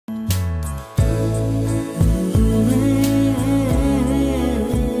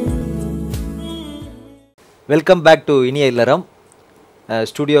Welcome back to இனிய இல்லறம்.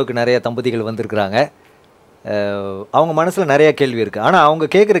 ஸ்டுடியோவுக்கு நிறைய தம்பதிகள் வந்திருக்கிறாங்க. அவங்க மனசில் நிறைய கேள்வி இருக்குது. ஆனால் அவங்க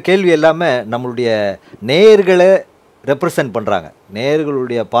கேட்குற கேள்வி எல்லாமே நம்மளுடைய நேயர்களை ரெப்ரசன்ட் பண்ணுறாங்க.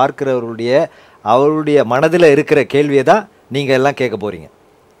 நேயர்களுடைய பார்க்குறவர்களுடைய அவருடைய மனதில் இருக்கிற கேள்வியை தான் நீங்கள் எல்லாம் கேட்க போகிறீங்க.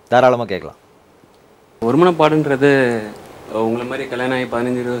 தாராளமாக கேட்கலாம். ஒருமனப்பாடுன்றது உங்களை மாதிரி கல்யாணம் ஆகி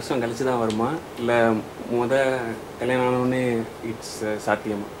 15-20 வருஷம் கழிச்சு தான் வருமா, இல்லை கல்யாணம் ஆனவுடனே இட்ஸ்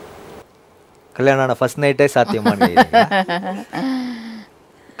சாத்தியமா? கல்யாணம் ஆன ஃபர்ஸ்ட் நைட்டே சாத்தியமானு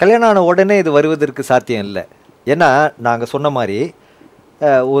கல்யாணம் ஆன உடனே இது வருவதற்கு சாத்தியம் இல்லை. ஏன்னா நாங்கள் சொன்ன மாதிரி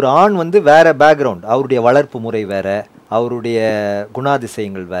ஒரு ஆண் வந்து வேறு பேக்ரவுண்ட், அவருடைய வளர்ப்பு முறை வேறு, அவருடைய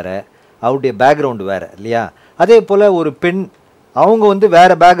குணாதிசயங்கள் வேறு, அவருடைய பேக்ரவுண்டு வேறு இல்லையா? அதே போல் ஒரு பெண் அவங்க வந்து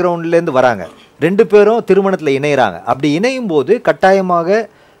வேறு பேக்ரவுண்ட்லேருந்து வராங்க. 2 பேரும் திருமணத்தில் இணைகிறாங்க. அப்படி இணையும் போது கட்டாயமாக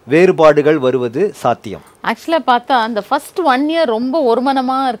வேறுபாடுகள் வருவது சாத்தியம். ஆக்சுவலாக பார்த்தா அந்த ஃபர்ஸ்ட் 1 இயர் ரொம்ப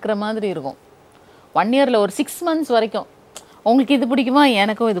ஒருமனமாக இருக்கிற மாதிரி இருக்கும். 1 இயரில் ஒரு 6 மந்த்ஸ் வரைக்கும் உங்களுக்கு இது பிடிக்குமா,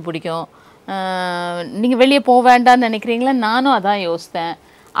 எனக்கும் இது பிடிக்கும், நீங்கள் வெளியே போக வேண்டாம்னு நினைக்கிறீங்களா, நானும் அதான் யோசித்தேன்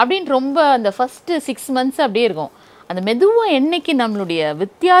அப்படின்னு ரொம்ப அந்த ஃபஸ்ட்டு 6 மந்த்ஸ் அப்படியே இருக்கும். அந்த மெதுவாக என்னைக்கு நம்மளுடைய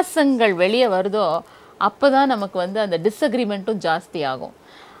வித்தியாசங்கள் வெளியே வருதோ அப்போ தான் நமக்கு வந்து அந்த டிஸ்அக்ரிமெண்ட்டும் ஜாஸ்தி ஆகும்.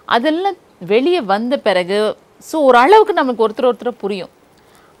 அதெல்லாம் வெளியே வந்த பிறகு ஸோ ஓரளவுக்கு நமக்கு ஒருத்தர் புரியும்.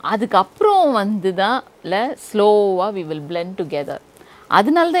 அதுக்கப்புறம் வந்து தான் இல்லை ஸ்லோவாக வி வில் பிளெண்ட் டுகெதர்.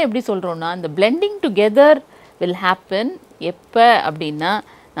 அதனால தான் எப்படி சொல்கிறோன்னா அந்த பிளெண்டிங் டுகெதர் வில் ஹேப்பன் எப்போ அப்படின்னா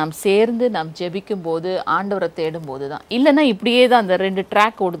நாம் சேர்ந்து நாம் ஜெபிக்கும் போது, ஆண்டவரை தேடும் போது தான். இல்லைன்னா இப்படியே தான் அந்த 2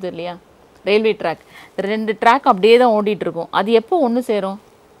 ட்ராக் ஓடுது இல்லையா, ரயில்வே ட்ராக், 2 ட்ராக் அப்படியே தான் ஓடிட்டு இருக்கும். அது எப்போ ஒன்று சேரும்?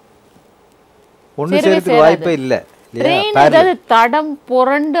 வாய்ப்பே இல்லை. ட்ரெயின் ஏதாவது தடம்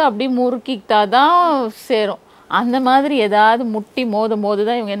புரண்டு அப்படி முறுக்கிட்டாதான் சேரும். அந்த மாதிரி ஏதாவது முட்டி மோது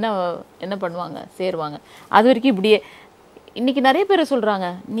தான் இவங்க என்ன பண்ணுவாங்க, சேருவாங்க. அது வரைக்கும் இப்படியே. இன்னைக்கு நிறைய பேர் சொல்றாங்க,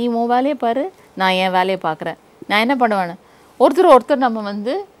 நீ உன் வேலையை பாரு, நான் என் வேலையை பார்க்குறேன், நான் என்ன பண்ணுவேன்னு. ஒருத்தர் நம்ம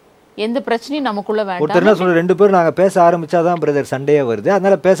வந்து எந்த பிரச்சனையும் நமக்குள்ள வேண்டாம். ஒருத்தர் என்ன சொல்ற, 2 பேரும் நாங்கள் பேச ஆரம்பிச்சாதான் பிரதர் சண்டையே வருது,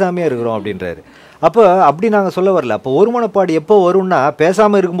 அதனால பேசாமே இருக்கிறோம் அப்படின்றாரு. அப்போ அப்படி நாங்கள் சொல்ல வரல. அப்போ ஒருமனப்பாடு எப்போ வரும்னா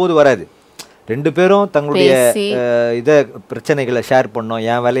பேசாமல் இருக்கும்போது வராது. 2 பேரும் தங்களுடைய இதை பிரச்சனைகளை ஷேர் பண்ணோம்.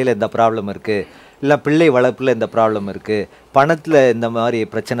 என் வேலையில் இந்த ப்ராப்ளம் இருக்குது, இல்லை பிள்ளை வளர்ப்பில் இந்த ப்ராப்ளம் இருக்குது, பணத்தில் இந்த மாதிரி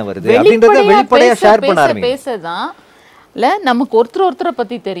பிரச்சனை வருது அப்படின்றத வெளிப்படையாக ஷேர் பண்ண ஆரம்பிக்கும். பேசதான் இல்லை நமக்கு ஒருத்தரை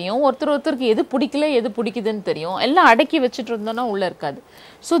பற்றி தெரியும், ஒருத்தருக்கு எது பிடிக்கல எது பிடிக்குதுன்னு தெரியும். எல்லாம் அடக்கி வச்சுட்டு இருந்தோன்னா உள்ளே இருக்காது.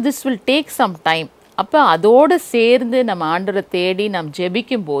 So this will take some time. அப்போ அதோடு சேர்ந்து நம்ம ஆண்டவரை தேடி நம்ம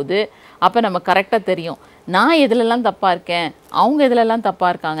ஜெபிக்கும் போது அப்போ நம்ம கரெக்டாக தெரியும், நான் எதுலெல்லாம் தப்பாக இருக்கேன், அவங்க எதுலெல்லாம்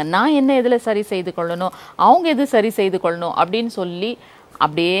தப்பாக இருக்காங்க, நான் என்ன எதில் சரி செய்து கொள்ளணும், அவங்க எது சரி செய்து கொள்ளணும் அப்படின்னு சொல்லி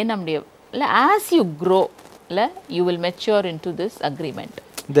அப்படியே நம்முடைய இல்லை ஆஸ் யூ க்ரோ இல்லை you will mature in to this agreement.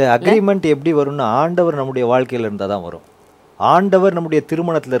 இந்த அக்ரிமெண்ட் எப்படி வரும்னா ஆண்டவர் நம்முடைய வாழ்க்கையில் இருந்தால் தான் வரும். ஆண்டவர் நம்முடைய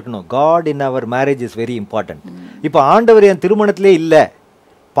திருமணத்தில் இருக்கணும். God in our marriage is very important. இப்போ ஆண்டவர் என் திருமணத்திலே இல்லை,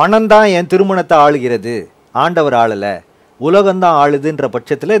 பணம் தான் என் திருமணத்தை ஆளுகிறது, ஆண்டவர் ஆளலை, உலகம்தான் ஆளுதுன்ற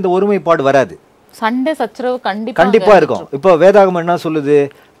பட்சத்தில் இந்த ஒருமைப்பாடு வராது. சண்டை சச்சரவு கண்டிப்பாக இருக்கும். இப்போ வேதாகமம் என்ன சொல்லுது,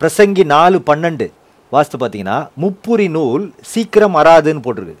 பிரசங்கி 4:12 வாஸ்து பார்த்தீங்கன்னா முப்புரி நூல் சீக்கிரம் அறாதுன்னு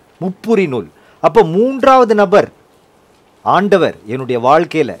போட்டிருக்கு. முப்புரி நூல். அப்போ 3வது நபர் ஆண்டவர் என்னுடைய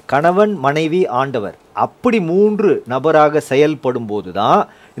வாழ்க்கையில், கணவன் மனைவி ஆண்டவர், அப்படி 3 நபராக செயல்படும் போது தான்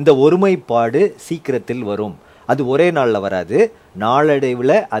இந்த ஒருமைப்பாடு சீக்கிரத்தில் வரும். அது ஒரே நாளில் வராது,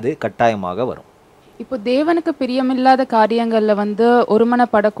 நாளடைவில் அது கட்டாயமாக வரும். இப்போ தேவனுக்கு பிரியமில்லாத காரியங்களில் வந்து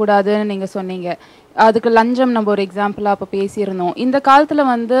ஒருமனப்படக்கூடாதுன்னு நீங்கள் சொன்னீங்க. அதுக்கு லஞ்சம் நம்ம ஒரு எக்ஸாம்பிளாக அப்போ பேசியிருந்தோம். இந்த காலத்தில்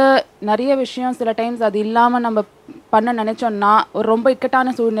வந்து நிறைய விஷயம் சில டைம்ஸ் அது இல்லாமல் நம்ம பண்ண நினச்சோன்னா ஒரு ரொம்ப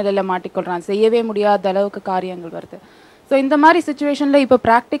இக்கட்டான சூழ்நிலையில் மாட்டிக்கொள்கிறான், செய்யவே முடியாத அளவுக்கு காரியங்கள் வருது. ஸோ இந்த மாதிரி சுச்சுவேஷனில் இப்போ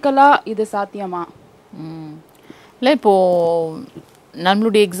ப்ராக்டிக்கலாக இது சாத்தியமா? இல்லை இப்போது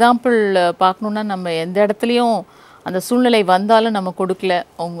நம்மளுடைய எக்ஸாம்பிள் பார்க்கணுன்னா நம்ம எந்த இடத்துலையும் அந்த சூழ்நிலை வந்தாலும் நம்ம கொடுக்கல.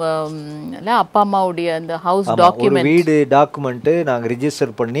 அவங்க இல்லை அப்பா அம்மாவுடைய அந்த ஹவுஸ் டாக்குமெண்ட், வீடு டாக்குமெண்ட்டு நாங்கள்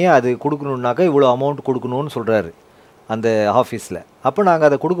ரிஜிஸ்டர் பண்ணி அது கொடுக்கணுன்னாக்கா இவ்வளோ அமௌண்ட் கொடுக்கணும்னு சொல்கிறாரு அந்த ஆஃபீஸில். அப்போ நாங்கள்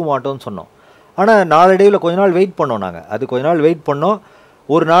அதை கொடுக்க மாட்டோம்னு சொன்னோம். ஆனால் நாளடைவில் கொஞ்ச நாள் வெயிட் பண்ணோம். நாங்கள் அது கொஞ்ச நாள் வெயிட் பண்ணோம்.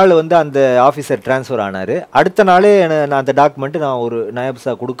 ஒரு நாள் வந்து அந்த ஆஃபீஸர் ட்ரான்ஸ்ஃபர் ஆனார். அடுத்த நாளே நான் அந்த டாக்குமெண்ட்டு நான் ஒரு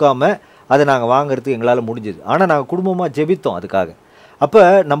நயப்ஸாக கொடுக்காம அதை நாங்கள் வாங்குறதுக்கு எங்களால் முடிஞ்சுது. ஆனால் நாங்கள் குடும்பமாக ஜெபித்தோம் அதுக்காக. அப்போ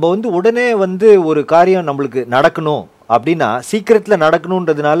நம்ம வந்து உடனே வந்து ஒரு காரியம் நம்மளுக்கு நடக்கணும் அப்படின்னா சீக்கிரத்தில்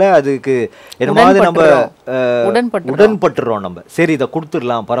நடக்கணுன்றதுனால அதுக்கு என்ன மாதிரி நம்ம உடன்பட்டுறோம். நம்ம சரி இதை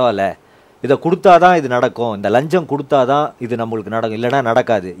கொடுத்துடலாம், பரவாயில்ல, இதை கொடுத்தாதான் இது நடக்கும், இந்த லஞ்சம் கொடுத்தாதான் இது நம்மளுக்கு நடக்கும், இல்லைன்னா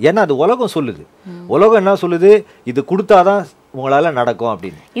நடக்காது. ஏன்னா அது உலகம் சொல்லுது. உலகம் என்ன சொல்லுது, இது கொடுத்தாதான் உங்களால் நடக்கும்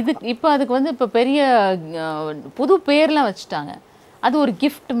அப்படின்னு. இது இப்போ அதுக்கு வந்து இப்போ பெரிய புது பேர்லாம் வச்சுட்டாங்க. அது ஒரு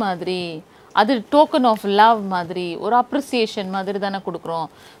கிஃப்ட் மாதிரி, அது டோக்கன் ஆஃப் லவ் மாதிரி, ஒரு அப்ரிசியேஷன் மாதிரி தானே கொடுக்குறோம்.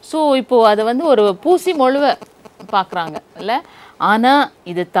 ஸோ இப்போது அதை வந்து ஒரு பூசி மொழுவ பார்க்குறாங்க இல்லை. ஆனால்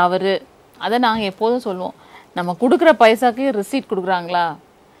இது தவறு. அதை நாங்கள் எப்போதும் சொல்லுவோம், நம்ம கொடுக்குற பைசாக்கு ரிசீட் கொடுக்குறாங்களா,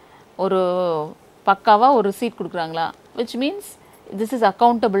 ஒரு பக்காவாக ஒரு ரிசீட் கொடுக்குறாங்களா, which means this is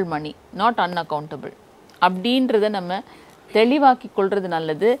accountable money, not அன்அக்கௌண்டபிள் அப்படின்றத நம்ம தெளிவாக்கி கொள்வது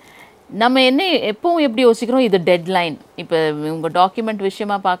நல்லது. நம்ம என்ன எப்பவும் எப்படி யோசிக்கிறோம், இது டெட்லைன். இப்போ உங்கள் டாக்குமெண்ட்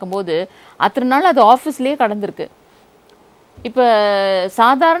விஷயமா பார்க்கும்போது அத்தனை நாள் அது ஆஃபீஸ்லேயே கடந்திருக்கு. இப்போ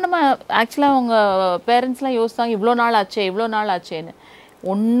சாதாரணமாக ஆக்சுவலாக அவங்க பேரண்ட்ஸ்லாம் யோசித்தாங்க இவ்வளோ நாள் ஆச்சே இவ்வளோ நாள் ஆச்சேன்னு.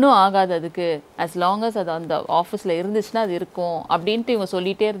 ஒன்றும் ஆகாது அதுக்கு, as long as அது அந்த ஆஃபீஸில் இருந்துச்சுன்னா அது இருக்கும் அப்படின்ட்டு இவங்க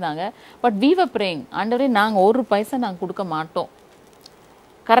சொல்லிகிட்டே இருந்தாங்க. பட் we were praying, ஆண்டவரே நாங்கள் ஒரு பைசா நாங்கள் கொடுக்க மாட்டோம்.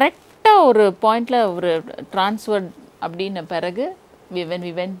 கரெக்டாக ஒரு பாயிண்டில் ஒரு ட்ரான்ஸ்ஃபர் அப்படின்ன பிறகு when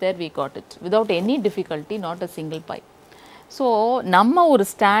we went there we got it without any difficulty, not a single pie. So நம்ம ஒரு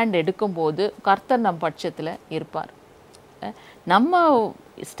ஸ்டாண்ட் எடுக்கும்போது கர்த்தர் நம் பட்சத்தில் இருப்பார். நம்ம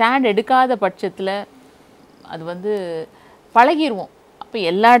ஸ்டாண்ட் எடுக்காத பட்சத்தில் அது வந்து பழகிடுவோம். அப்போ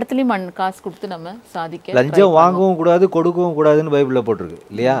எல்லா இடத்துலையும் காசு கொடுத்து நம்ம சாதிக்க, லஞ்சம் வாங்கவும் கூடாது கொடுக்கவும் கூடாதுன்னு பைபிளில் போட்டிருக்கு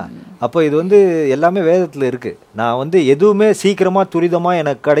இல்லையா. அப்போ இது வந்து எல்லாமே வேதத்தில் இருக்குது. நான் வந்து எதுவுமே சீக்கிரமாக துரிதமாக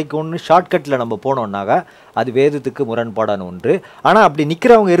எனக்கு கிடைக்கும்னு ஷார்ட்கட்டில் நம்ம போனோம்னாக்கா அது வேதத்துக்கு முரண்பாடான ஒன்று. ஆனால் அப்படி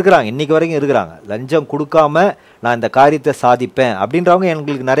நிற்கிறவங்க இருக்கிறாங்க, இன்றைக்கி வரைக்கும் இருக்கிறாங்க. லஞ்சம் கொடுக்காம நான் இந்த காரியத்தை சாதிப்பேன் அப்படின்றவங்க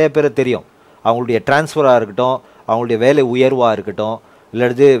எங்களுக்கு நிறைய பேர் தெரியும். அவங்களுடைய டிரான்ஸ்ஃபராக இருக்கட்டும், அவங்களுடைய வேலை உயர்வாக இருக்கட்டும்,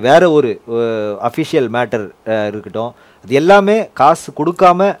 இல்லாது வேறு ஒரு அஃபிஷியல் மேட்டர் இருக்கட்டும், அது எல்லாமே காசு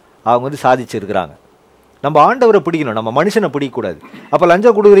கொடுக்காம அவங்க வந்து சாதிச்சிருக்கிறாங்க. நம்ம ஆண்டவரை பிடிக்கணும், நம்ம மனுஷனை பிடிக்கக்கூடாது. அப்போ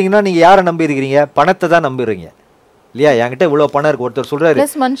லஞ்சம் கொடுக்குறீங்கன்னா நீங்கள் யாரை நம்பி இருக்கிறீங்க? பணத்தை தான் நம்புறீங்க இல்லையா. என்கிட்ட இவ்வளோ பணம் இருக்குது, ஒருத்தர் சொல்கிறாரு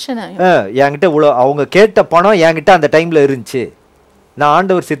என்கிட்ட இவ்வளோ, அவங்க கேட்ட பணம் என்கிட்ட அந்த டைமில் இருந்துச்சு, நான்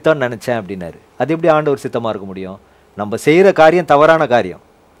ஆண்டவர் சித்தம்னு நினச்சேன் அப்படின்னாரு. அது எப்படி ஆண்டவர் சித்தமாக இருக்க முடியும்? நம்ம செய்கிற காரியம் தவறான காரியம்.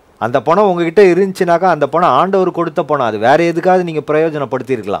 அந்த பணம் உங்ககிட்ட இருந்துச்சுனாக்கா அந்த பணம் ஆண்டவர் கொடுத்த பணம், அது வேறு எதுக்காவது நீங்கள்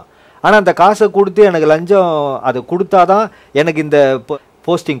பிரயோஜனப்படுத்தியிருக்கலாம். ஆனால் அந்த காசை கொடுத்து எனக்கு லஞ்சம் அதை கொடுத்தாதான் எனக்கு இந்த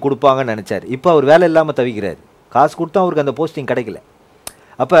போஸ்டிங் கொடுப்பாங்கன்னு நினச்சார். இப்போ அவர் வேலை இல்லாமல் தவிக்கிறார். காசு கொடுத்தா அவருக்கு அந்த போஸ்டிங் கிடைக்கல.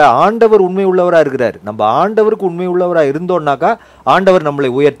 அப்போ ஆண்டவர் உண்மை உள்ளவராக இருக்கிறார். நம்ம ஆண்டவருக்கு உண்மை உள்ளவராக இருந்தோம்னாக்கா ஆண்டவர்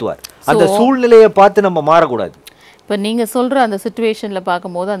நம்மளை உயர்த்துவார். அந்த சூழ்நிலையை பார்த்து நம்ம மாறக்கூடாது. இப்போ நீங்கள் சொல்கிற அந்த சுச்சுவேஷனில்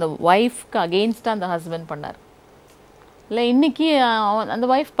பார்க்கும்போது அந்த ஒய்ஃப்க்கு அகெயின்ஸ்டாக அந்த ஹஸ்பண்ட் பண்ணார் இல்லை. இன்றைக்கி அந்த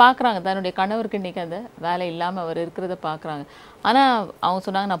ஒய்ஃப் பார்க்குறாங்க தன்னுடைய கணவருக்கு இன்றைக்கி அந்த வேலை இல்லாமல் அவர் இருக்கிறத பார்க்குறாங்க. ஆனால் அவங்க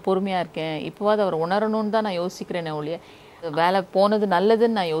சொன்னாங்க நான் பொறுமையாக இருக்கேன், இப்போவாது அவர் உணரணும்னு தான் நான் யோசிக்கிறேனே ஒழிய வேலை போனது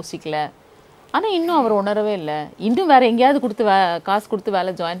நல்லதுன்னு நான் யோசிக்கல. ஆனால் இன்னும் அவர் உணரவே இல்லை. இன்னும் வேறு எங்கேயாவது கொடுத்து காசு கொடுத்து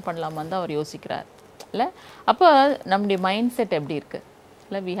வேலை ஜாயின் பண்ணலாமான்னு தான் அவர் யோசிக்கிறார் இல்லை. அப்போ நம்முடைய மைண்ட் செட் எப்படி இருக்குது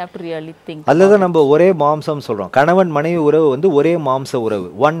இல்லை, we have to really think. அதுதான் நம்ம ஒரே மாம்சம் சொல்கிறோம். கணவன் மனைவி உறவு வந்து ஒரே மாம்ச உறவு,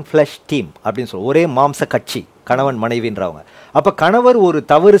 ஒன் ஃப்ளஷ் டீம் அப்படின்னு சொல்லுவோம். ஒரே மாம்ச கட்சி கணவன் மனைவின்றவங்க. அப்போ கணவர் ஒரு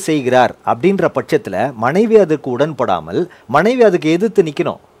தவறு செய்கிறார் அப்படின்ற பட்சத்தில் மனைவி அதுக்கு உடன்படாமல் மனைவி அதுக்கு எதிர்த்து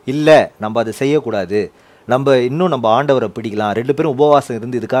நிற்கணும். இல்லை நம்ம அதை செய்யக்கூடாது, நம்ம இன்னும் நம்ம ஆண்டவரை பிடிக்கலாம், ரெண்டு பேரும் உபவாசம்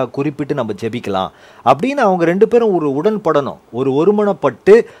இருந்து இதுக்காக குறிப்பிட்டு நம்ம ஜெபிக்கலாம் அப்படின்னு அவங்க ரெண்டு பேரும் ஒரு உடன்படணும்.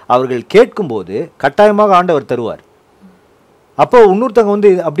 ஒருமனப்பட்டு அவர்கள் கேட்கும்போது கட்டாயமாக ஆண்டவர் தருவார். அப்போ இன்னொருத்தவங்க வந்து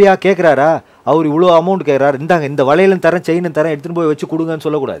அப்படியா கேட்குறாரா, அவர் இவ்வளோ அமௌண்ட் கேட்குறாரு, இந்தாங்க இந்த வளையலும் தரேன் செயினும் தரேன் எடுத்துகிட்டு போய் வச்சு கொடுங்கன்னு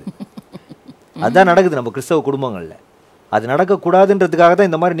சொல்லக்கூடாது. அதுதான் நடக்குது நம்ம கிறிஸ்தவ குடும்பங்களில். அது நடக்கக்கூடாதுன்றதுக்காக தான்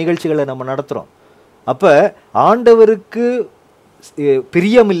இந்த மாதிரி நிகழ்ச்சிகளை நம்ம நடத்துகிறோம். அப்போ ஆண்டவருக்கு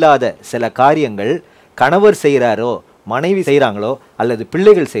பிரியமில்லாத சில காரியங்கள் கணவர் செய்கிறாரோ மனைவி செய்கிறாங்களோ அல்லது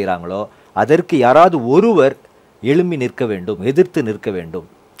பிள்ளைகள் செய்கிறாங்களோ அதற்கு யாராவது ஒருவர் எழும்பி நிற்க வேண்டும், எதிர்த்து நிற்க வேண்டும்.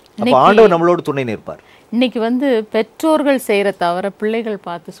 அப்போ ஆண்டவர் நம்மளோடு துணை நிற்பார். இன்னைக்கு வந்து பெற்றோர்கள் செய்கிற தவிர பிள்ளைகள்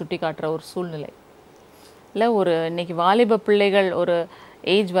பார்த்து சுட்டி காட்டுற ஒரு சூழ்நிலை இல்லை. ஒரு இன்னைக்கு வாலிப பிள்ளைகள் ஒரு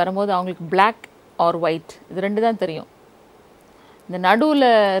ஏஜ் வரும்போது அவங்களுக்கு பிளாக் ஆர் ஒயிட் இது ரெண்டு தான் தெரியும். இந்த நடுவில்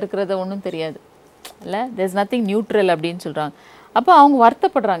இருக்கிறத ஒன்றும் தெரியாது இல்லை. தேர்ஸ் நத்திங் நியூட்ரல் அப்படின்னு சொல்கிறாங்க. அப்போ அவங்க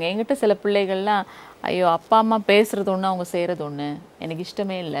வருத்தப்படுறாங்க. என்கிட்ட சில பிள்ளைகள்லாம் ஐயோ அப்பா அம்மா பேசுகிறது ஒன்று அவங்க செய்கிறது ஒன்று, எனக்கு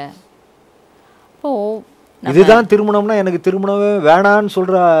இஷ்டமே இல்லை. அப்போது இதுதான் திருமணம்னா எனக்கு திருமணமே வேணான்னு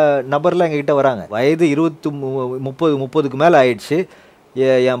சொல்கிற நபர்லாம் எங்ககிட்ட வராங்க. வயது 30 மேலே ஆயிடுச்சு,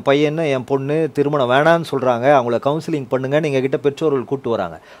 என் பையன் என் பொண்ணு திருமணம் வேணான்னு சொல்கிறாங்க, அவங்கள கவுன்சிலிங் பண்ணுங்கன்னு எங்ககிட்ட பெற்றோர்கள் கூப்பிட்டு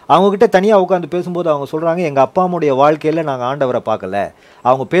வராங்க. அவங்கக்கிட்ட தனியாக உட்காந்து பேசும்போது அவங்க சொல்கிறாங்க எங்கள் அப்பா அம்மாவுடைய வாழ்க்கையில் நாங்கள் ஆண்டவரை பார்க்கல,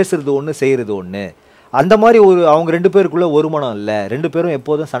 அவங்க பேசுகிறது ஒன்று செய்கிறது ஒன்று. அந்த மாதிரி ஒரு அவங்க ரெண்டு பேருக்குள்ள ஒரு மனம் இல்லை, ரெண்டு பேரும்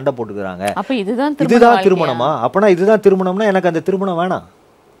எப்போதும் சண்டை போட்டுக்கிறாங்க. இதுதான் திருமணமா? அப்போனா இதுதான் திருமணம்னா எனக்கு அந்த திருமணம் வேணாம்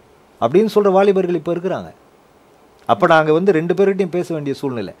அப்படின்னு சொல்கிற வாலிபர்கள் இப்போ இருக்கிறாங்க. அப்போ நாங்கள் வந்து ரெண்டு பேர்கிட்டையும் பேச வேண்டிய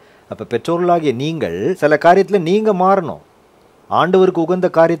சூழ்நிலை. அப்போ பெற்றோர்களாகிய நீங்கள் சில காரியத்தில் நீங்கள் மாறணும். ஆண்டவருக்கு உகந்த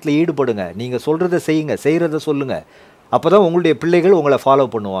காரியத்தில் ஈடுபடுங்க, நீங்கள் சொல்கிறத செய்யுங்க, செய்கிறத சொல்லுங்கள். அப்போ தான் உங்களுடைய பிள்ளைகள் உங்களை ஃபாலோ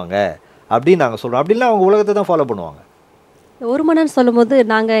பண்ணுவாங்க அப்படின்னு நாங்கள் சொல்கிறோம். அப்படின்னா அவங்க உலகத்தை தான் ஃபாலோ பண்ணுவாங்க. ஒரு மனம்னு சொல்லும்போது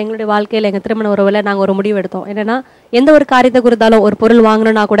நாங்கள் எங்களுடைய வாழ்க்கையில் எங்கள் திருமண உறவில் நாங்கள் ஒரு முடிவு எடுத்தோம். என்னென்னா எந்த ஒரு காரியத்தை குறித்தாலும் ஒரு பொருள்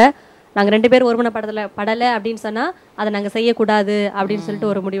வாங்கணும்னா கூட நாங்கள் 2 பேரும் படலை அப்படின்னு சொன்னால் அதை நாங்கள் செய்யக்கூடாது அப்படின்னு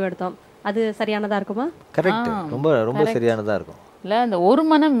சொல்லிட்டு ஒரு முடிவு எடுத்தோம். அது சரியானதாக இருக்குமா? கரெக்ட், ரொம்ப ரொம்ப சரியானதாக இருக்கும். இல்லை, அந்த ஒரு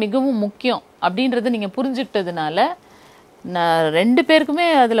மனம் மிகவும் முக்கியம் அப்படின்றது நீங்கள் புரிஞ்சுக்கிட்டதுனால நான் 2 பேருக்குமே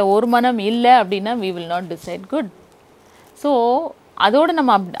அதில் ஒரு மனம் இல்லை அப்படின்னா we will not decide good. So அதோடு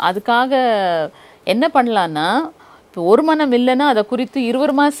நம்ம அதுக்காக என்ன பண்ணலான்னா, இப்போ ஒரு மனம் இல்லைன்னா அதை குறித்து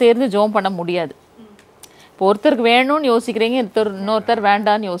இருவருமா சேர்ந்து ஜெபம் பண்ண முடியாது. இப்போ ஒருத்தருக்கு வேணும்னு யோசிக்கிறீங்க, இன்னொருத்தர்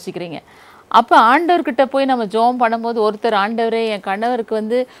வேண்டான்னு யோசிக்கிறீங்க. அப்போ ஆண்டவர்கிட்ட போய் நம்ம ஜெபம் பண்ணும்போது ஒருத்தர், ஆண்டவரே என்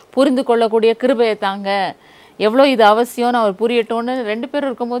கணவருக்கு புரிந்து கொள்ளக்கூடிய கிருபையை தாங்க, எவ்வளோ இது அவசியம்னு அவர் புரியட்டோன்னு 2 பேரும்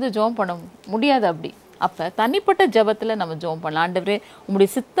இருக்கும்போது ஜெபம் பண்ண முடியாது. அப்படி அப்போ தனிப்பட்ட ஜெபத்தில் நம்ம ஜெபம் பண்ணலாம். ஆண்டவரே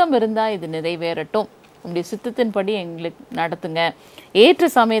உங்களுடைய சித்தம் இருந்தால் இது நிறைவேறட்டும், உங்களுடைய சித்தத்தின்படி எங்களுக்கு நடத்துங்க, ஏற்ற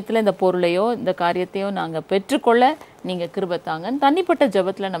சமயத்தில் இந்த பொருளையோ இந்த காரியத்தையோ நாங்கள் பெற்றுக்கொள்ள நீங்கள் கிருபை தாங்கன்னு தனிப்பட்ட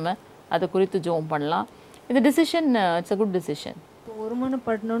ஜெபத்தில் நம்ம அதை குறித்து ஜெபம் பண்ணலாம். இது decision, it's a good decision. இப்போ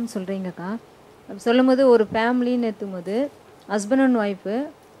ஒருமனப்படணும்னு சொல்கிறீங்கக்கா. சொல்லும் போது ஒரு ஃபேமிலின்னு எடுத்தும்போது ஹஸ்பண்ட் அண்ட் ஒய்ஃபு,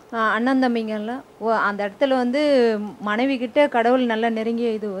 அண்ணன் தம்பிங்கெல்லாம் அந்த இடத்துல மனைவி கிட்ட கடவுள் நல்லா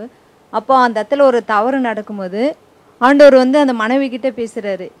நெருங்கிய இது. அப்போ அந்த இடத்துல ஒரு தவறு நடக்கும்போது ஆண்டவர் அந்த மனைவி கிட்ட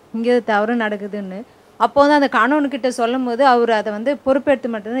பேசுகிறாரு, இங்கே தவறு நடக்குதுன்னு. அப்போ அந்த கணவன்கிட்ட சொல்லும் போது அவர் அதை பொறுப்பெடுத்து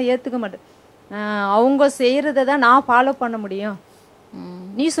மட்டும்தான் ஏற்றுக்க மாட்டேன். அவங்க செய்கிறத தான் நான் ஃபாலோ பண்ண முடியும்,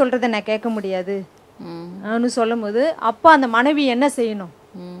 நீ சொல்கிறத நான் கேட்க முடியாது ன்னு சொல்லும் போது அப்போ அந்த மனைவி என்ன செய்யணும்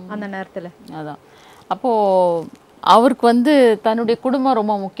அந்த நேரத்தில்? அதான் அப்போது அவருக்கு தன்னுடைய குடும்பம்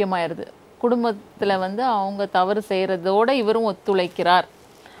ரொம்ப முக்கியமாயிருது. குடும்பத்தில் அவங்க தவறு செய்கிறதோட இவரும் ஒத்துழைக்கிறார்.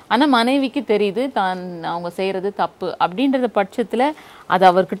 ஆனால் மனைவிக்கு தெரியுது அவங்க செய்கிறது தப்பு அப்படின்றத பட்சத்தில் அதை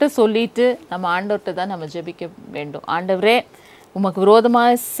அவர்கிட்ட சொல்லிட்டு நம்ம ஆண்டவர்கிட்ட தான் நம்ம ஜெபிக்க வேண்டும். ஆண்டவரே, உமக்கு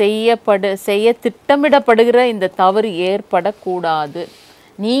விரோதமாக செய்ய திட்டமிடப்படுகிற இந்த தவறு ஏற்படக்கூடாது,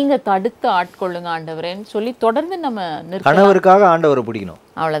 நீங்கள் தடுத்து ஆட்கொள்ளுங்க ஆண்டவரேன்னு சொல்லி தொடர்ந்து நம்ம கணவருக்காக ஆண்டவரை பிடிக்கணும்,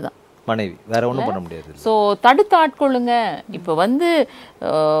 அவ்வளோதான். மனைவி வேற ஒன்றும் பண்ண முடியாது. ஸோ தடுத்து ஆட்கொள்ளுங்க. இப்போ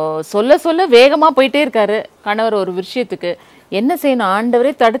சொல்ல சொல்ல வேகமாக போயிட்டே இருக்காரு கணவர் ஒரு விஷயத்துக்கு, என்ன செய்யணும்?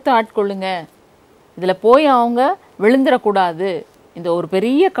 ஆண்டவரே தடுத்து ஆட்கொள்ளுங்க, இதில் போய் அவங்க விழுந்துடக்கூடாது, இந்த ஒரு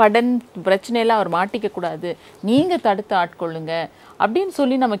பெரிய கடன் பிரச்சனையெல்லாம் அவர் மாட்டிக்க கூடாது, நீங்கள் தடுத்து ஆட்கொள்ளுங்க அப்படின்னு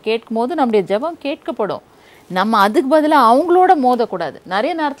சொல்லி நம்ம கேட்கும் போது நம்முடைய ஜெபம் கேட்கப்படும். நம்ம அதுக்கு பதிலாக அவங்களோட மோதக்கூடாது.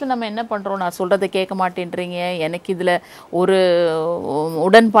 நிறைய நேரத்தில் நம்ம என்ன பண்ணுறோம், நான் சொல்கிறத கேட்க மாட்டேன்றீங்க, எனக்கு இதில் ஒரு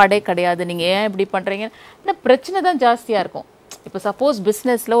உடன்பாடே கிடையாது, நீங்கள் ஏன் இப்படி பண்ணுறீங்க, இந்த பிரச்சனை தான் ஜாஸ்தியாக இருக்கும். இப்போ சப்போஸ்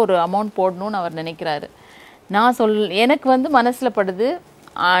பிஸ்னஸில் ஒரு அமௌண்ட் போடணும்னு அவர் நினைக்கிறாரு, நான் எனக்கு மனசில் படுது,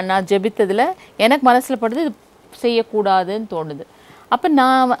 நான் ஜெபித்ததில் எனக்கு மனசில் படுது இது செய்யக்கூடாதுன்னு தோணுது. அப்போ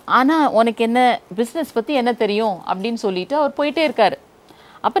ஆனால் உனக்கு என்ன பிஸ்னஸ் பற்றி என்ன தெரியும் அப்படின்னு சொல்லிட்டு அவர் போயிட்டே இருக்காரு.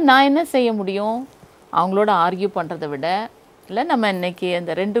 அப்போ நான் என்ன செய்ய முடியும்? அவங்களோட ஆர்கியூ பண்ணுறதை விட இல்லை, நம்ம இன்னைக்கு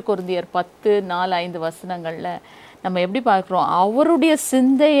அந்த 2 கொரிந்தியர் 10:4-5 வசனங்களில் நம்ம எப்படி பார்க்குறோம், அவருடைய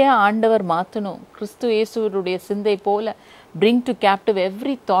சிந்தையை ஆண்டவர் மாற்றணும். கிறிஸ்து இயேசுடைய சிந்தை போல bring to captive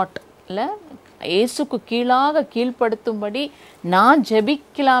every thought, இல்லை இயேசுக்கு கீழ்ப்படுத்தும்படி நான்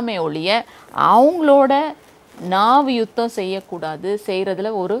ஜெபிக்கலாமே ஒழிய அவங்களோட நாவு யுத்தம் செய்யக்கூடாது, செய்கிறதுல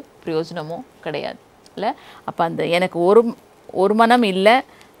ஒரு பிரயோஜனமும் கிடையாது. இல்லை அப்போ எனக்கு ஒரு மனம் இல்லை,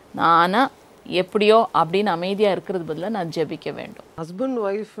 ஆனால் எப்படியோ அப்படின்னு அமைதியாக இருக்கிறது பதிலாக நான் ஜெபிக்க வேண்டும். ஹஸ்பண்ட்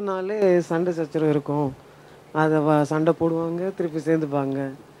ஒய்ஃப்னாலே சண்டை சச்சரவு இருக்கும், அதை சண்டை போடுவாங்க, திருப்பி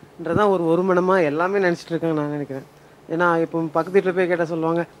சேர்ந்துப்பாங்கன்றதான் ஒரு மனமாக எல்லாமே நினச்சிட்டு இருக்காங்க நான் நினைக்கிறேன். ஏன்னா இப்போ பக்கத்து வீட்டில் போய் கேட்டால்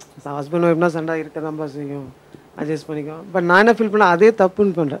சொல்லுவாங்க, ஹஸ்பண்ட் ஒய்ஃப்னா சண்டை இருக்க தான்ப்பா செய்யும், அட்ஜஸ்ட் பண்ணிக்கும். பட் நான் என்ன ஃபீல் பண்ணேன், அதே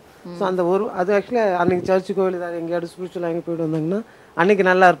தப்புன்னு பண்ணுறேன். ஸோ அந்த அது ஆக்சுவலாக அன்றைக்கி சர்ச்சு கோவில் ஏதாவது எங்கேயாவது ஸ்பிரிச்சுவலாக எங்கே போய்ட்டு வந்தாங்கன்னா அன்றைக்கி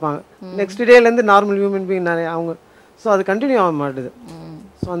நல்லா இருப்பாங்க, நெக்ஸ்ட் டேலேருந்து நார்மல் ஹியூமன் பீங் நிறைய அவங்க. ஸோ அது கண்டினியூ ஆக மாட்டுது.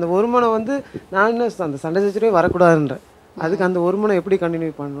 ஸோ அந்த ஒரு மனம் நான் என்ன அந்த சண்டை சச்சரவே வரக்கூடாதுன்றேன். அதுக்கு அந்த ஒரு மனம் எப்படி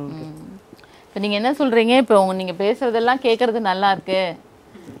கண்டினியூ பண்ணணும்? இப்போ நீங்கள் என்ன சொல்கிறீங்க, இப்போ நீங்கள் பேசுகிறதெல்லாம் கேட்குறது நல்லா இருக்கு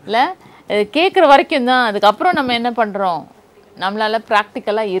இல்லை, கேட்குற வரைக்கும் தான், அதுக்கப்புறம் நம்ம என்ன பண்ணுறோம், நம்மளால்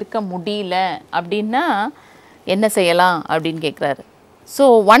ப்ராக்டிக்கலாக இருக்க முடியல அப்படின்னா என்ன செய்யலாம் அப்படின்னு கேட்குறாரு. So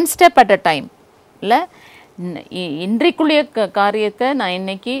 1 step at a time, இல்லை இன்றைக்குள்ளே காரியத்தை நான்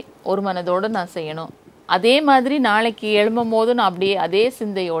இன்னைக்கு ஒரு மனதோடு நான் செய்யணும், அதே மாதிரி நாளைக்கு எழும்பும் போது நான் அப்படியே அதே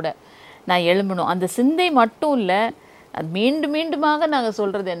சிந்தையோட நான் எழும்பணும். அந்த சிந்தை மட்டும் இல்லை, அது மீண்டுமாக நாங்கள்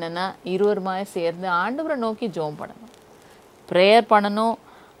சொல்கிறது என்னென்னா, இருவருமாய் சேர்ந்து ஆண்டவரை நோக்கி ஜெபம் பண்ணணும், ப்ரேயர் பண்ணணும்,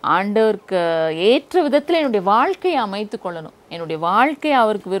 ஆண்டவருக்கு ஏற்ற விதத்தில் என்னுடைய வாழ்க்கையை அமைத்து கொள்ளணும். என்னுடைய வாழ்க்கை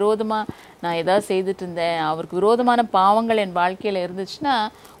அவருக்கு விரோதமாக நான் ஏதாவது செய்துட்டு இருந்தேன், அவருக்கு விரோதமான பாவங்கள் என் வாழ்க்கையில் இருந்துச்சுன்னா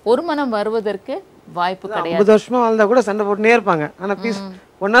ஒரு மனம் வருவதற்கு வாய்ப்பு கிடையாது. 50 வருஷமா வாழ்ந்தா கூட சண்டை போட்டுனே இருப்பாங்க. ஆனா பீஸ்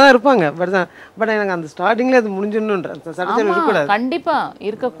ஒன்னா தான் இருப்பாங்க. பட் எனக்கு அந்த ஸ்டார்டிங்ல அது முடிஞ்சிடணுன்ற சண்டை இருக்கக்கூடாது. கண்டிப்பா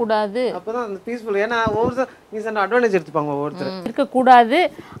இருக்கக்கூடாது. அப்பதான் அந்த பீஸ்ஃபுல். ஏன்னா ஒவ்வொருத்தர் நீ சண்டை அட்வான்டேஜ் எடுத்துப்பாங்க ஒவ்வொருத்தர். இருக்கக்கூடாது.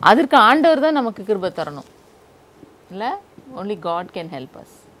 அதற்கு ஆண்டவர் தான் நமக்கு கிருபை தரணும் இல்ல. only God can help us.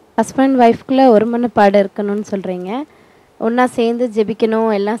 Husband ஒய்ஃப்குள்ளே ஒரு மனப்பாடு இருக்கணும்னு சொல்கிறீங்க, ஒன்றா சேர்ந்து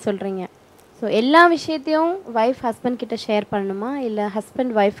ஜெபிக்கணும் எல்லாம் சொல்கிறீங்க. ஸோ எல்லா விஷயத்தையும் ஒய்ஃப் ஹஸ்பண்ட் கிட்ட ஷேர் பண்ணணுமா, இல்லை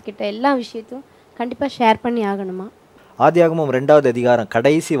ஹஸ்பண்ட் ஒய்ஃப் கிட்ட எல்லா விஷயத்தையும் கண்டிப்பாக ஷேர் பண்ணி ஆகணுமா? ஆதியாகமம் 2வது அதிகாரம்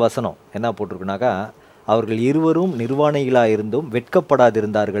கடைசி வசனம் என்ன போட்டிருக்குனாக்கா, அவர்கள் இருவரும் நிர்வாணிகளாக இருந்தும்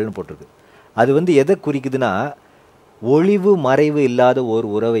வெட்கப்படாதிருந்தார்கள்னு போட்டிருக்கு. அது எதை குறிக்குதுன்னா, ஒளிவு மறைவு இல்லாத ஒரு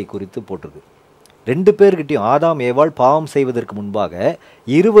உறவை குறித்து போட்டிருக்கு. 2 பேர்கிட்டையும் ஆதாம் ஏவாள் பாவம் செய்வதற்கு முன்பாக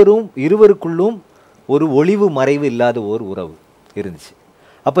இருவருக்குள்ளும் ஒரு ஒளிவு மறைவு இல்லாத ஒரு உறவு இருந்துச்சு.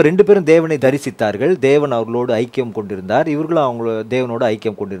 அப்போ 2 பேரும் தேவனை தரிசித்தார்கள், தேவன் அவர்களோடு ஐக்கியம் கொண்டிருந்தார், இவர்களும் அவங்களோட தேவனோடு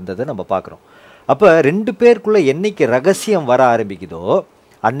ஐக்கியம் கொண்டிருந்ததை நம்ம பார்க்குறோம். அப்போ 2 பேருக்குள்ளே என்னைக்கு ரகசியம் வர ஆரம்பிக்குதோ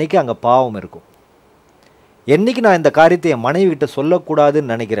அன்னைக்கு அங்கே பாவம் இருக்கும். என்னைக்கு நான் இந்த காரியத்தை என் மனைவி கிட்ட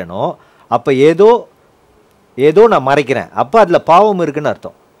சொல்லக்கூடாதுன்னு நினைக்கிறேனோ அப்போ ஏதோ நான் மறைக்கிறேன், அப்போ அதில் பாவம் இருக்குன்னு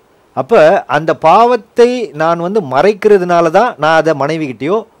அர்த்தம். அப்போ அந்த பாவத்தை நான் மறைக்கிறதுனால தான் நான் அதை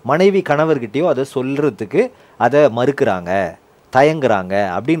மனைவி கணவர்கிட்டயோ அதை சொல்கிறதுக்கு அதை மறுக்கிறாங்க, தயங்குறாங்க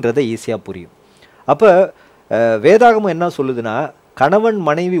அப்படின்றத ஈஸியாக புரியும். அப்போ வேதாகமம் என்ன சொல்லுதுன்னா, கணவன்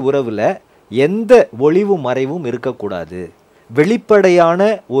மனைவி உறவில் எந்த ஒளிவு மறைவும் இருக்கக்கூடாது, வெளிப்படையான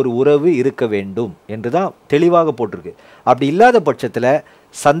ஒரு உறவு இருக்க வேண்டும் என்று தான் தெளிவாக போட்டிருக்கு. அப்படி இல்லாத பட்சத்தில்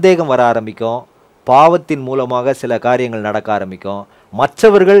சந்தேகம் வர ஆரம்பிக்கும், பாவத்தின் மூலமாக சில காரியங்கள் நடக்க ஆரம்பிக்கும்,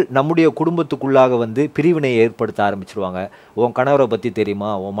 மற்றவர்கள் நம்முடைய குடும்பத்துக்குள்ளாக பிரிவினை ஏற்படுத்த ஆரம்பிச்சிருவாங்க. உன் கணவரை பற்றி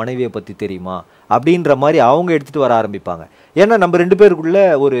தெரியுமா, உன் மனைவியை பற்றி தெரியுமா அப்படின்ற மாதிரி அவங்க எடுத்துகிட்டு வர ஆரம்பிப்பாங்க. ஏன்னா நம்ம 2 பேருக்குள்ள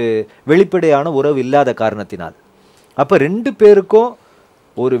ஒரு வெளிப்படையான உறவு இல்லாத காரணத்தினால். அப்போ 2 பேருக்கும்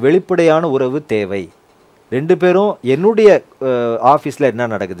ஒரு வெளிப்படையான உறவு தேவை. 2 பேரும் என்னுடைய ஆஃபீஸில் என்ன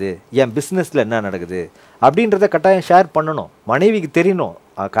நடக்குது, என் பிஸ்னஸில் என்ன நடக்குது அப்படின்றத கட்டாயம் ஷேர் பண்ணணும். மனைவிக்கு தெரியணும்.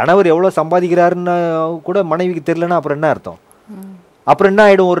 கணவர் எவ்வளோ சம்பாதிக்கிறாருன்னு கூட மனைவிக்கு தெரியலன்னா அப்புறம் என்ன அர்த்தம்? அப்புறம் என்ன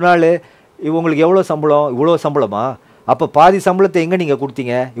ஆகிடும், ஒரு நாள் இவங்களுக்கு எவ்வளோ சம்பளம், இவ்வளோ சம்பளமா, அப்போ பாதி சம்பளத்தை எங்கே நீங்கள்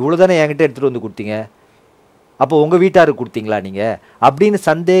கொடுத்தீங்க, இவ்வளோ தானே என்கிட்ட எடுத்துகிட்டு கொடுத்தீங்க, அப்போ உங்கள் வீட்டாருக்கு கொடுத்தீங்களா நீங்கள் அப்படின்னு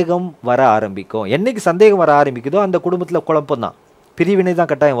சந்தேகம் வர ஆரம்பிக்கும். என்றைக்கு சந்தேகம் வர ஆரம்பிக்குதோ அந்த குடும்பத்தில் குழப்பம் தான், பிரிவினை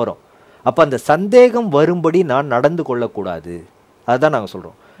தான் கட்டாயம் வரும். அப்போ அந்த சந்தேகம் வரும்படி நான் நடந்து கொள்ளக்கூடாது, அதுதான் நாங்கள்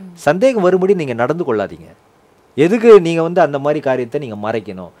சொல்கிறோம். சந்தேகம் வரும்படி நீங்கள் நடந்து கொள்ளாதீங்க. எதுக்கு நீங்கள் அந்த மாதிரி காரியத்தை நீங்கள்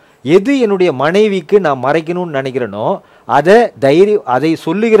மறைக்கணும்? எது என்னுடைய மனைவிக்கு நான் மறைக்கணும்னு நினைக்கிறேனோ அதை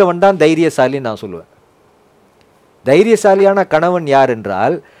சொல்லுகிறவன் தான் தைரியசாலின்னு நான் சொல்லுவேன். தைரியசாலியான கணவன் யார்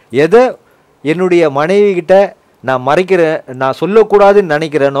என்றால், எதை என்னுடைய மனைவி கிட்ட நான் சொல்லக்கூடாதுன்னு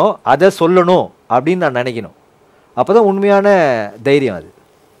நினைக்கிறேனோ அதை சொல்லணும் அப்படின்னு நான் நினைக்கணும். அப்போ தான் உண்மையான தைரியம். அது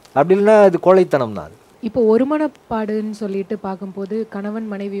அப்படி இல்லைன்னா அது கோழைத்தனம் தான். அது இப்போ ஒருமனப்பாடுன்னு சொல்லிட்டு பார்க்கும்போது கணவன்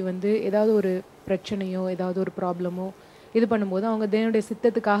மனைவி ஏதாவது ஒரு பிரச்சனையோ ஏதாவது ஒரு ப்ராப்ளமோ இது பண்ணும்போது அவங்க தேவனுடைய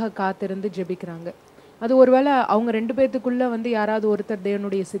சித்தத்துக்காக காத்திருந்து ஜெபிக்கிறாங்க. அது ஒருவேளை அவங்க 2 பேர்த்துக்குள்ள யாராவது ஒருத்தர்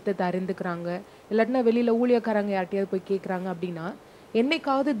தேவனுடைய சித்தத்தை அறிந்துக்கிறாங்க, இல்லாட்டினா வெளியில ஊழியக்காரங்க யார்ட்டையாவது போய் கேட்குறாங்க அப்படின்னா,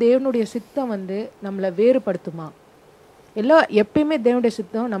 என்னைக்காவது தேவனுடைய சித்தம் நம்மளை வேறுபடுத்துமா? எப்பயுமே தேவனுடைய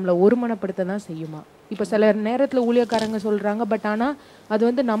சித்தம் நம்மளை ஒருமனப்படுத்த தான் செய்யுமா? இப்போ சில நேரத்தில் ஊழியக்காரங்க சொல்கிறாங்க, பட் ஆனால்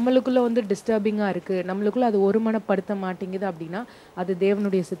அது நம்மளுக்குள்ளே டிஸ்டர்பிங்காக இருக்குது, நம்மளுக்குள்ளே அது ஒருமனப்படுத்த மாட்டேங்குது அப்படின்னா அது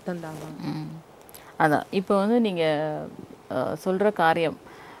தேவனுடைய சித்தம் தாங்க. அதான் இப்போ நீங்கள் சொல்கிற காரியம்,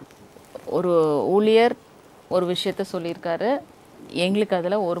 ஒரு ஊழியர் ஒரு விஷயத்த சொல்லியிருக்காரு, எங்களுக்கு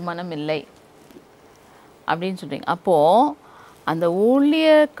அதில் ஒரு மனம் இல்லை அப்படின்னு சொல்கிறீங்க. அப்போது அந்த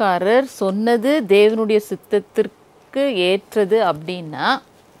ஊழியக்காரர் சொன்னது தேவனுடைய சித்தத்திற்கு ஏற்றது அப்படின்னா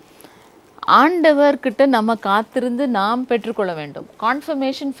ஆண்டவர்கிட்ட நம்ம காத்திருந்து நாம் பெற்றுக்கொள்ள வேண்டும்.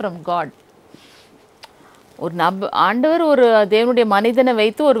 Confirmation from God. ஒரு ஆண்டவர் ஒரு தேவனுடைய மனிதனை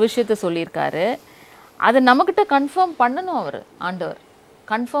வைத்து ஒரு விஷயத்த சொல்லியிருக்காரு, அதை நம்மக்கிட்ட கன்ஃபார்ம் பண்ணணும். ஆண்டவர்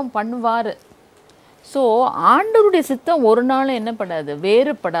கன்ஃபார்ம் பண்ணுவார். ஸோ ஆண்டவருடைய சித்தம் ஒரு நாளும் என்ன படாது,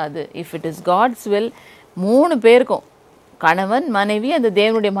 வேறுபடாது. If it is God's will, 3 பேருக்கும், கணவன் மனைவி அந்த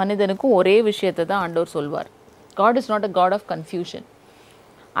தேவனுடைய மனிதனுக்கும் ஒரே விஷயத்தை தான் ஆண்டவர் சொல்வார். God is not a God of confusion.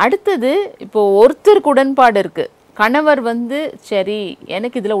 அடுத்தது, இப்போ ஒருத்தருக்கு உடன்பாடு இருக்குது, கணவர் சரி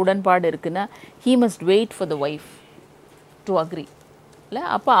எனக்கு இதில் உடன்பாடு இருக்குன்னா he must wait for the wife to agree இல்லை.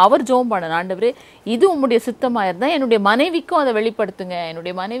 அப்போ அவர் ஜெபம் பண்ணணும், ஆண்டவரே இது உங்களுடைய சித்தமாக இருந்தால் என்னுடைய மனைவிக்கும் அதை வெளிப்படுத்துங்க,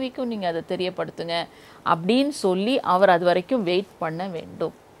 என்னுடைய மனைவிக்கும் நீங்கள் அதை தெரியப்படுத்துங்க அப்படின்னு சொல்லி அவர் அது வரைக்கும் வெயிட் பண்ண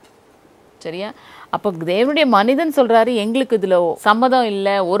வேண்டும். சரியா? அப்போ தேவனுடைய மனிதன் சொல்கிறாரு எங்களுக்கு இதில் சம்மதம்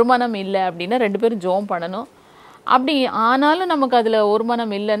இல்லை, ஒரு மனம் இல்லை அப்படின்னா 2 பேரும் ஜெபம் பண்ணணும். அப்படி ஆனாலும் நமக்கு அதில் ஒரு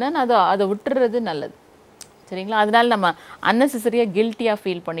மனம் இல்லைன்னா அதை விட்டுறது நல்லது. சரிங்களா? அதனால நம்ம அன்னெசரியாக கில்ட்டியாக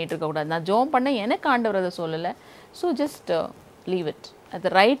ஃபீல் பண்ணிட்டு இருக்கக்கூடாது. நான் ஜோம் பண்ண எனக்கு ஆண்டவர் அதை சொல்லலை, so just leave it. At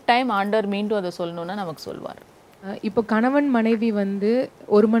the right time ஆண்டவர் மீண்டும் அதை சொல்லணும்னா நமக்கு சொல்வார். இப்போ கணவன் மனைவி வந்து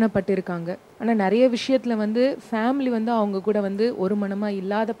ஒருமனப்பட்டு இருக்காங்க, ஆனால் நிறைய விஷயத்தில் வந்து ஃபேமிலி வந்து அவங்க கூட வந்து ஒருமனமாக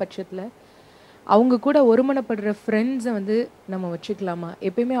இல்லாத பட்சத்தில் அவங்க கூட ஒருமனப்படுற ஃப்ரெண்ட்ஸை வந்து நம்ம வச்சுக்கலாமா?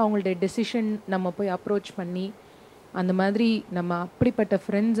 எப்பயுமே அவங்களுடைய டெசிஷன் நம்ம போய் அப்ரோச் பண்ணி அந்த மாதிரி நம்ம அப்படிப்பட்ட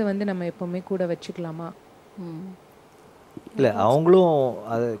ஃப்ரெண்ட்ஸை வந்து நம்ம எப்போவுமே கூட வச்சுக்கலாமா? இல்லை, அவங்களும்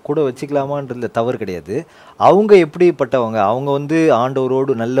அதை கூட வச்சுக்கலாமான்றதுல தவறு கிடையாது. அவங்க எப்படிப்பட்டவங்க, அவங்க வந்து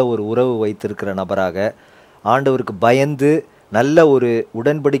ஆண்டவரோடு நல்ல ஒரு உறவு வைத்திருக்கிற நபராக, ஆண்டவருக்கு பயந்து நல்ல ஒரு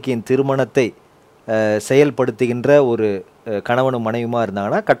உடன்படிக்கையின் திருமணத்தை செயல்படுத்துகின்ற ஒரு கணவனும் மனைவியுமா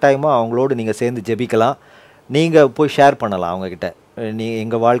இருந்தாங்கன்னா கட்டாயமாக அவங்களோடு நீங்கள் சேர்ந்து ஜெபிக்கலாம். நீங்கள் போய் ஷேர் பண்ணலாம் அவங்கக்கிட்ட, நீ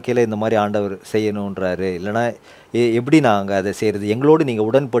எங்கள் வாழ்க்கையில் இந்த மாதிரி ஆண்டவர் செய்யணுன்றாரு, இல்லைனா எப்படி நாங்கள் அதை செய்கிறது, எங்களோடு நீங்கள்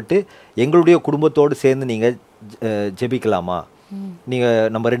உடன்பட்டு எங்களுடைய குடும்பத்தோடு சேர்ந்து நீங்கள் ஜெபிக்கலாமா,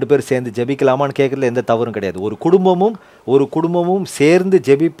 நீங்கள் நம்ம 2 பேரும் சேர்ந்து ஜெபிக்கலாமான்னு கேட்குறதுல எந்த தவறும் கிடையாது. ஒரு குடும்பமும் சேர்ந்து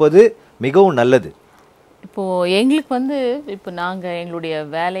ஜெபிப்பது மிகவும் நல்லது. இப்போது எங்களுக்கு வந்து இப்போ நாங்கள் எங்களுடைய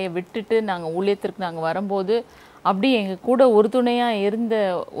வேலையை விட்டுட்டு நாங்கள் ஊழியத்திற்கு நாங்கள் வரும்போது அப்படி எங்கள் கூட உறுதுணையாக இருந்த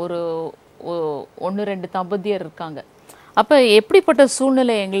ஒரு 1-2 தம்பதியர் இருக்காங்க. அப்போ எப்படிப்பட்ட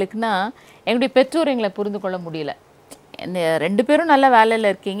சூழ்நிலை எங்களுக்குன்னா, எங்களுடைய பெற்றோர் எங்களை புரிந்து கொள்ள முடியல. 2 பேரும் நல்ல வேலையில்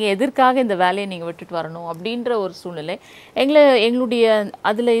இருக்கீங்க, எதற்காக இந்த வேலையை நீங்கள் விட்டுட்டு வரணும் அப்படின்ற ஒரு சூழ்நிலை எங்களுடைய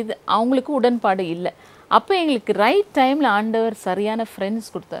அதில் அவங்களுக்கு உடன்பாடு இல்லை. அப்போ எங்களுக்கு ரைட் டைமில் ஆண்டவர் சரியான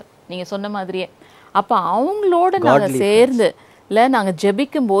ஃப்ரெண்ட்ஸ் கொடுத்தார், நீங்கள் சொன்ன மாதிரியே. அப்போ அவங்களோட நாங்கள் சேர்ந்து நாங்கள்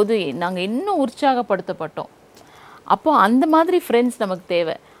ஜெபிக்கும் போது நாங்கள் இன்னும் உற்சாகப்படுத்தப்பட்டோம். அப்போ அந்த மாதிரி ஃப்ரெண்ட்ஸ் நமக்கு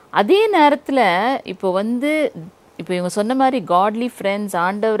தேவை. அதே நேரத்தில் இப்போ இவங்க சொன்ன மாதிரி காட்லி ஃப்ரெண்ட்ஸ்,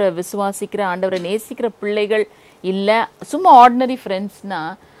 ஆண்டவரை விசுவாசிக்கிற ஆண்டவரை நேசிக்கிற பிள்ளைகள் இல்லை, சும்மா ஆர்டினரி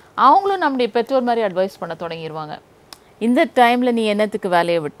ஃப்ரெண்ட்ஸ்னால் அவங்களும் நம்முடைய பெற்றோர் மாதிரி அட்வைஸ் பண்ண தொடங்கிடுவாங்க. இந்த டைமில் நீ என்னத்துக்கு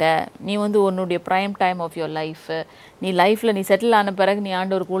வேலையை விட்ட, நீ வந்து உன்னுடைய prime time of your life, நீ லைஃப்பில் நீ செட்டில் ஆன பிறகு நீ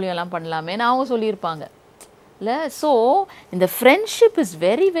ஆண்டவர் கூலியெல்லாம் பண்ணலாமேன்னு அவங்க சொல்லியிருப்பாங்க இல்லை? ஸோ இந்த friendship is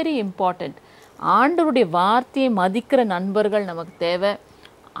very very important. ஆண்டவருடைய வார்த்தையை மதிக்கிற நண்பர்கள் நமக்கு தேவை.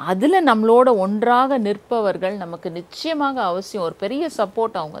 அதில் நம்மளோட ஒன்றாக நிற்பவர்கள் நமக்கு நிச்சயமாக அவசியம். ஒரு பெரிய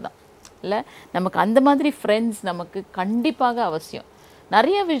சப்போர்ட் அவங்க தான் இல்லை? நமக்கு அந்த மாதிரி ஃப்ரெண்ட்ஸ் நமக்கு கண்டிப்பாக அவசியம்.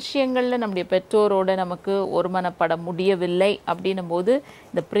 நிறைய விஷயங்களில் நம்முடைய பெற்றோரோட நமக்கு ஒருமனப்பட முடியவில்லை அப்படின்னும் போது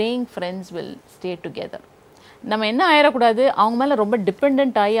இந்த praying friends will stay together. நம்ம என்ன ஆயிடக்கூடாது, அவங்க மேலே ரொம்ப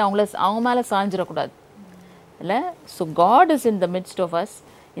டிபெண்ட் ஆகி அவங்க மேலே சாஞ்சிடக்கூடாது இல்லை? So God is in the midst of us.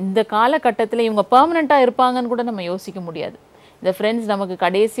 இந்த காலகட்டத்தில் இவங்க பெர்மனெண்ட்டாக இருப்பாங்கன்னு கூட நம்ம யோசிக்க முடியாது. இந்த ஃப்ரெண்ட்ஸ் நமக்கு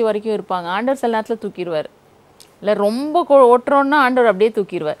கடைசி வரைக்கும் இருப்பாங்க. ஆண்டவர் சில நேரத்தில் தூக்கிடுவார் இல்லை, ரொம்ப ஓட்டுறோன்னா ஆண்டவர் அப்படியே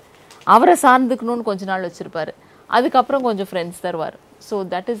தூக்கிடுவார். அவரை சார்ந்துக்கணும்னு கொஞ்ச நாள் வச்சுருப்பார், அதுக்கப்புறம் கொஞ்சம் ஃப்ரெண்ட்ஸ் தருவார். ஸோ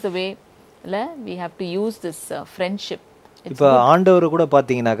தட் இஸ் த வே இல்லை, we have to use this friendship. இப்போ ஆண்டவர் கூட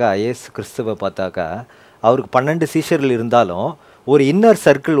பார்த்தீங்கன்னாக்கா, இயேசு கிறிஸ்துவை பார்த்தாக்கா அவருக்கு 12 சீஷர்கள் இருந்தாலும் ஒரு இன்னர்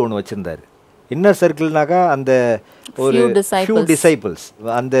சர்க்கிள் ஒன்று வச்சுருந்தார். இன்னர் சர்க்கிள்னாக்கா அந்த ஒரு ஃபியூ டிசைபிள்ஸ்,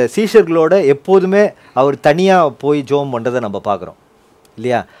 அந்த சீஷர்களோட எப்போதுமே அவர் தனியாக போய் ஜோம் பண்ணுறதை நம்ம பார்க்குறோம்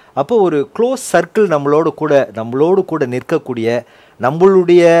இல்லையா? அப்போ ஒரு க்ளோஸ் சர்க்கிள் நம்மளோடு கூட நிற்கக்கூடிய,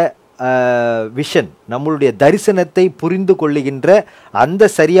 நம்மளுடைய விஷன், நம்மளுடைய தரிசனத்தை புரிந்து கொள்ளுகின்ற அந்த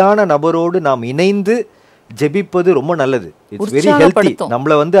சரியான நபரோடு நாம் இணைந்து ஜெபிப்பது ரொம்ப நல்லது. It's very healthy.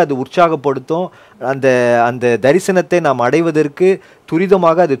 நம்மளை வந்து அது உற்சாகப்படுத்தும். அந்த தரிசனத்தை நாம் அடைவதற்கு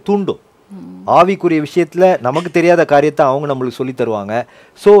துரிதமாக அது தூண்டும். ஆவிக்குரிய விஷயத்தில் நமக்கு தெரியாத காரியத்தை அவங்க நம்மளுக்கு சொல்லி தருவாங்க.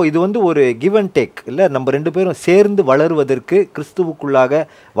 ஸோ இது வந்து ஒரு கிவ் அண்ட் டேக் இல்லை, நம்ம 2 பேரும் சேர்ந்து வளருவதற்கு, கிறிஸ்துவுக்குள்ளாக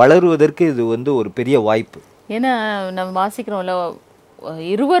வளருவதற்கு இது வந்து ஒரு பெரிய வாய்ப்பு. ஏன்னா நம்ம வாசிக்கிறோம்ல,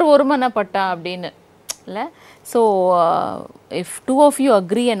 இருவர் ஒருமனப்பட்டா அப்படின்னு இல்லை? So if 2 of you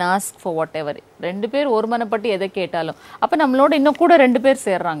agree and ask for whatever, 2 பேர் ஒருமனப்பட்டு எதை கேட்டாலும், அப்போ நம்மளோட இன்னும் கூட 2 பேர்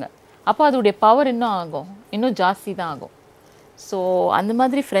சேர்றாங்க. அப்போ அதோடைய பவர் இன்னும் ஆகும், இன்னும் ஜாஸ்தி தான் ஆகும். ஸோ அந்த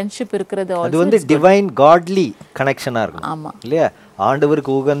மாதிரி ஃப்ரெண்ட்ஷிப் இருக்கிறது அது வந்து டிவைன் காட்லி கனெக்ஷனாக இருக்கும். ஆமாம் இல்லையா?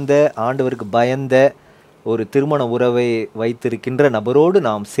 ஆண்டவருக்கு உகந்த, ஆண்டவருக்கு பயந்த ஒரு திருமண உறவை வைத்திருக்கின்ற நபரோடு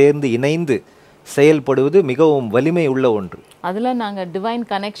நாம் சேர்ந்து இணைந்து செயல்படுவது மிகவும் வலிமை உள்ள ஒன்று. அதில் நாங்கள் டிவைன்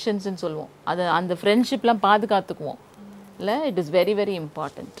கனெக்ஷன்ஸ்ன்னு சொல்லுவோம். அது அந்த ஃப்ரெண்ட்ஷிப்லாம் பாதுகாத்துக்குவோம் இல்லை? It is very very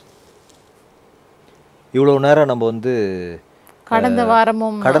important. இவ்வளோ நேரம் நம்ம வந்து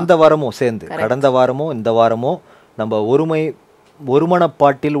கடந்த வாரமும் சேர்ந்து கடந்த வாரமும் இந்த வாரமும் நம்ம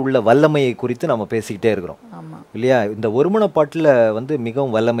ஒருமனப்பாட்டில் உள்ள வல்லமையை குறித்து நம்ம பேசிக்கிட்டே இருக்கிறோம் இல்லையா? இந்த ஒருமனப்பாட்டில் வந்து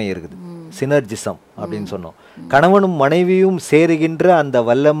மிகவும் வல்லமை இருக்குது, சினர்ஜிசம் அப்படின்னு சொன்னோம். கணவனும் மனைவியும் சேருகின்ற அந்த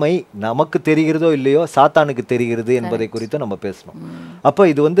வல்லமை நமக்கு தெரிகிறதோ இல்லையோ சாத்தானுக்கு தெரிகிறது என்பதை குறித்து நம்ம பேசணும். அப்போ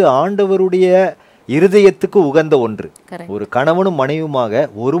இது வந்து ஆண்டவருடைய இருதயத்துக்கு உகந்த ஒன்று. Correct. ஒரு கணவனும் மனைவியுமாக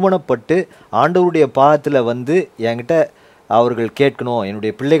ஒருமனப்பட்டு ஆண்டவருடைய பாதத்துல வந்து என்கிட்ட அவர்கள் கேட்கணும்,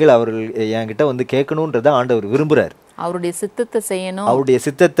 என்னுடைய பிள்ளைகள் அவர்கள் என்கிட்ட வந்து கேட்கணுன்றத ஆண்டவர் விரும்புறார். அவருடைய சித்தத்தை செய்யணும். அவருடைய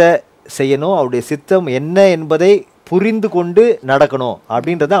சித்தத்தை செய்யணும், அவருடைய சித்தம் என்ன என்பதை புரிந்து கொண்டு நடக்கணும்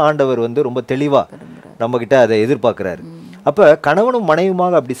அப்படின்றத ஆண்டவர் வந்து ரொம்ப தெளிவா நம்ம கிட்ட அதை எதிர்பார்க்கிறாரு. அப்ப கணவனும்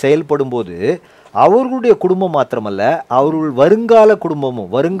மனைவியுமாக அப்படி செயல்படும் போது அவர்களுடைய குடும்பம் மாத்திரமல்ல, அவர்கள் வருங்கால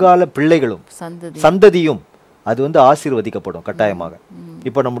குடும்பமும் வருங்கால பிள்ளைகளும் சந்ததியும் அது வந்து ஆசீர்வதிக்கப்படும் கட்டாயமாக.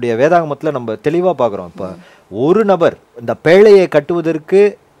 இப்ப நம்முடைய வேதாகமத்துல நம்ம தெளிவா பார்க்கிறோம். இப்ப ஒரு நபர் இந்த பேழையை கட்டுவதற்கு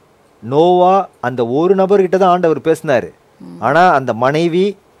நோவா அந்த ஒரு நபர்கிட்ட தான் ஆண்டவர் பேசினாரு. ஆனா அந்த மனைவி,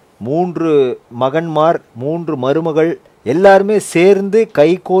 3 மகன்மார், 3 மருமகள் எல்லாருமே சேர்ந்து கை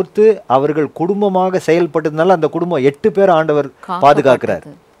கோர்த்து அவர்கள் குடும்பமாக செயல்பட்டதுனால அந்த குடும்பம் 8 பேர் ஆண்டவர் பாதுகாக்கிறார்.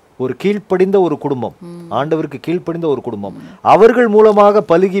 ஒரு கீழ்ப்படிந்த ஒரு குடும்பம், ஆண்டவருக்கு கீழ்ப்படிந்த ஒரு குடும்பம், அவர்கள் மூலமாக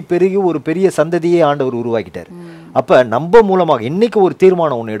பலுகி பெருகி ஒரு பெரிய சந்ததியை ஆண்டவர் உருவாக்கிட்டார். அப்ப நம்ம மூலமாக இன்னைக்கு ஒரு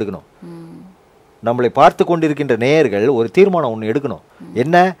தீர்மானம் ஒண்ணு எடுக்கணும். நம்மளை பார்த்து கொண்டிருக்கின்ற நேயர்கள் ஒரு தீர்மானம் ஒண்ணு எடுக்கணும்.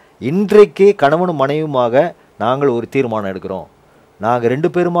 என்ன? இன்றைக்கு கணவனும் மனைவியுமாக நாங்கள் ஒரு தீர்மானம் எடுக்கிறோம். நாங்கள் 2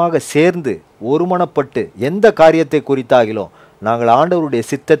 பேருமாக சேர்ந்து ஒருமனப்பட்டு எந்த காரியத்தை குறித்தாகிலும் நாங்கள் ஆண்டவருடைய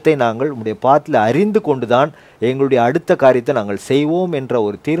சித்தத்தை நாங்கள் உடைய பாத்தில் அறிந்து கொண்டுதான் எங்களுடைய அடுத்த காரியத்தை நாங்கள் செய்வோம் என்ற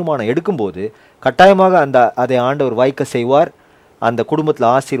ஒரு தீர்மானம் எடுக்கும்போது கட்டாயமாக அதை ஆண்டவர் வாய்க்க செய்வார். அந்த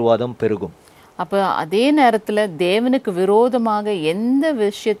குடும்பத்தில் ஆசீர்வாதம் பெருகும். அப்போ அதே நேரத்துல தேவனுக்கு விரோதமாக எந்த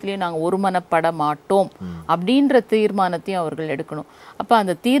விஷயத்திலையும் நாங்கள் ஒருமனப்பட மாட்டோம் அப்படின்ற தீர்மானத்தையும் அவர்கள் எடுக்கணும். அப்போ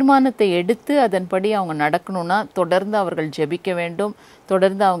அந்த தீர்மானத்தை எடுத்து அதன்படி அவங்க நடக்கணும்னா தொடர்ந்து அவர்கள் ஜெபிக்க வேண்டும்,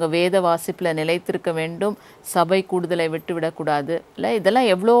 தொடர்ந்து அவங்க வேத வாசிப்பில் நிலைத்திருக்க வேண்டும், சபை கூடுதலை விட்டு விடக்கூடாது. இல்லை, இதெல்லாம்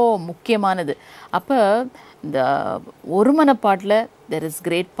எவ்வளோ முக்கியமானது. அப்போ இந்த ஒருமனப்பாட்டில் தெர் இஸ்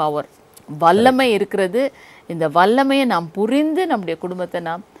கிரேட் பவர், வல்லமை இருக்கிறது. இந்த வல்லமையை நாம் புரிந்து நம்முடைய குடும்பத்தை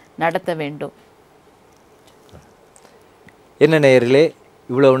நாம் நடத்த வேண்டும். என்ன நேயர்களே,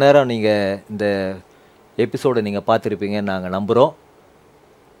 இவ்வளவு நேரம் நீங்கள் இந்த எபிசோடை நீங்கள் பார்த்துருப்பீங்கன்னு நாங்கள் நம்புகிறோம்.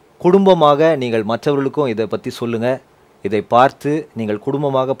 குடும்பமாக நீங்கள் மற்றவர்களுக்கும் இதை பற்றி சொல்லுங்கள். இதை பார்த்து நீங்கள்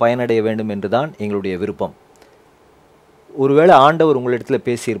குடும்பமாக பயனடைய வேண்டும் என்று தான் எங்களுடைய விருப்பம். ஒருவேளை ஆண்டவர் உங்களிடத்தில்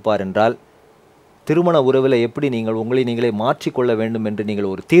பேசியிருப்பார் என்றால், திருமண உறவில் எப்படி நீங்கள் உங்களை நீங்களே மாற்றிக்கொள்ள வேண்டும் என்று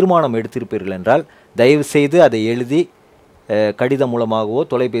நீங்கள் ஒரு தீர்மானம் எடுத்திருப்பீர்கள் என்றால் தயவு செய்து அதை எழுதி கடிதம் மூலமாகவோ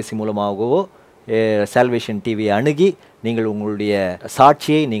தொலைபேசி மூலமாகவோ சால்வேஷன் டிவியை அணுகி நீங்கள் உங்களுடைய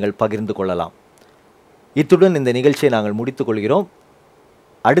சாட்சியை நீங்கள் பகிர்ந்து கொள்ளலாம். இத்துடன் இந்த நிகழ்ச்சியை நாங்கள் முடித்துக் கொள்கிறோம்.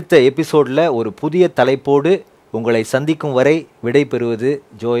 அடுத்த எபிசோடில் ஒரு புதிய தலைப்போடு உங்களை சந்திக்கும் வரை விடை பெறுவது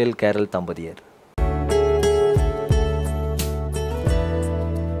ஜோயல் கேரல் தம்பதியர்.